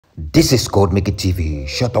This is Code Make It TV.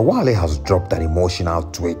 Shatta Wale has dropped an emotional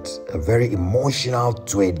tweet, a very emotional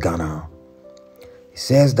tweet, Ghana. He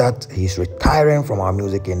says that he's retiring from our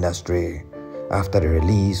music industry after the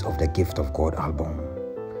release of the Gift of God album.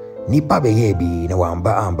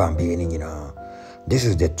 This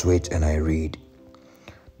is the tweet, and I read,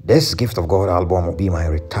 "This Gift of God album will be my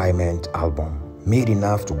retirement album, made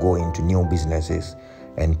enough to go into new businesses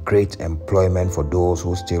and create employment for those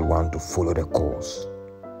who still want to follow the course."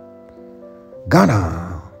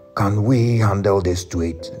 Ghana, can we handle this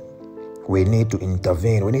tweet? We need to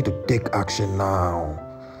intervene. We need to take action now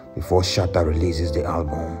before Shatta releases the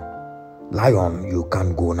album. Lion, you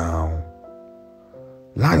can't go now.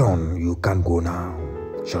 Lion, you can't go now.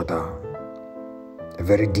 Shatta. A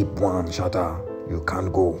very deep one, Shatta. You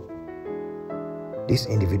can't go. This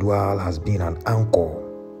individual has been an anchor,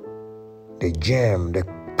 the gem, the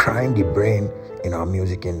prime, the brain in our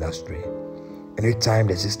music industry. Anytime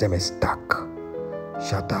the system is stuck,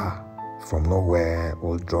 Shatta from nowhere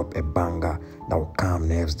will drop a banger that will calm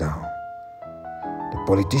nerves down. The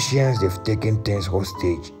politicians, they've taken things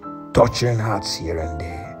hostage, torturing hearts here and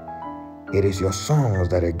there. It is your songs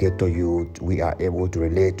that a ghetto youth we are able to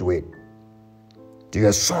relate with. To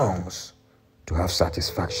your songs to have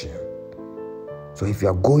satisfaction. So if you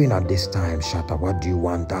are going at this time, Shatta, what do you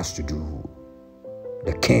want us to do?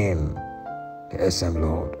 The King, the SM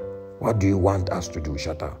Lord, what do you want us to do,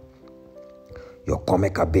 Shatta? Your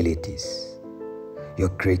comic abilities, your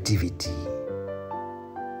creativity,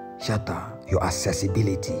 Shatta, your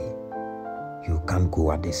accessibility, you can't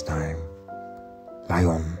go at this time.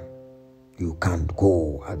 Lion, you can't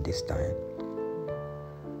go at this time.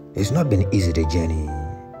 It's not been easy, the journey.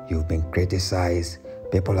 You've been criticized.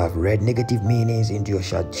 People have read negative meanings into your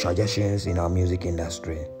suggestions in our music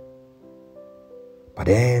industry. But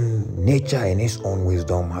then nature in its own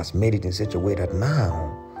wisdom has made it in such a way that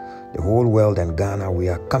now the whole world and Ghana, we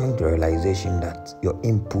are coming to a realization that your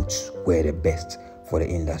inputs were the best for the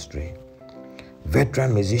industry.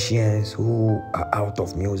 Veteran musicians who are out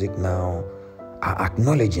of music now are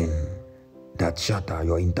acknowledging that, Shatta,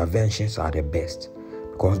 your interventions are the best.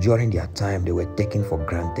 Because during their time, they were taken for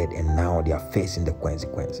granted and now they are facing the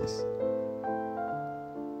consequences.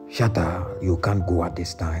 Shatta, you can't go at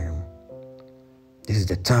this time. This is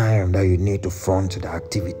the time that you need to front the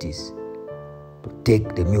activities to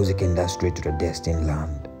take the music industry to the destined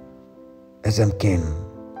land. SM King,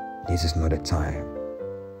 this is not the time.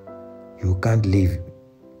 You can't leave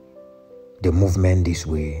the movement this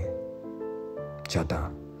way.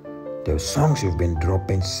 Shatta, the songs you've been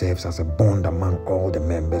dropping serves as a bond among all the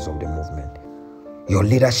members of the movement. Your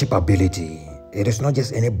leadership ability, it is not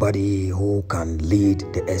just anybody who can lead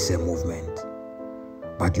the SM movement,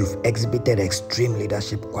 but you've exhibited extreme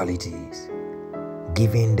leadership qualities,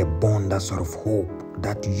 giving the bond that sort of hope,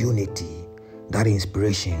 that unity, that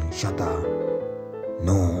inspiration. Shatta,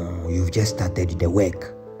 no, you've just started the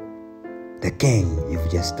work. The King, you've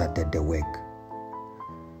just started the work.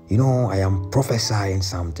 You know, I am prophesying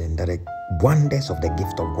something, that the wonders of the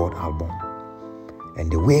Gift of God album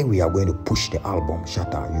and the way we are going to push the album,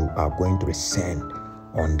 Shatta, you are going to resent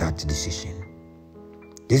on that decision.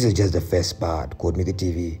 This is just the first part. Code Make It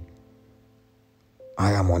TV.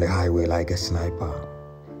 I am on the highway like a sniper.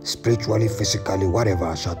 Spiritually, physically,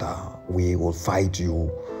 whatever, Shatta, we will fight you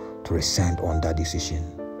to resent on that decision.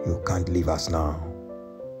 You can't leave us now.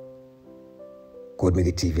 Code Make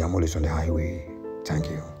It TV, I'm always on the highway. Thank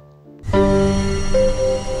you.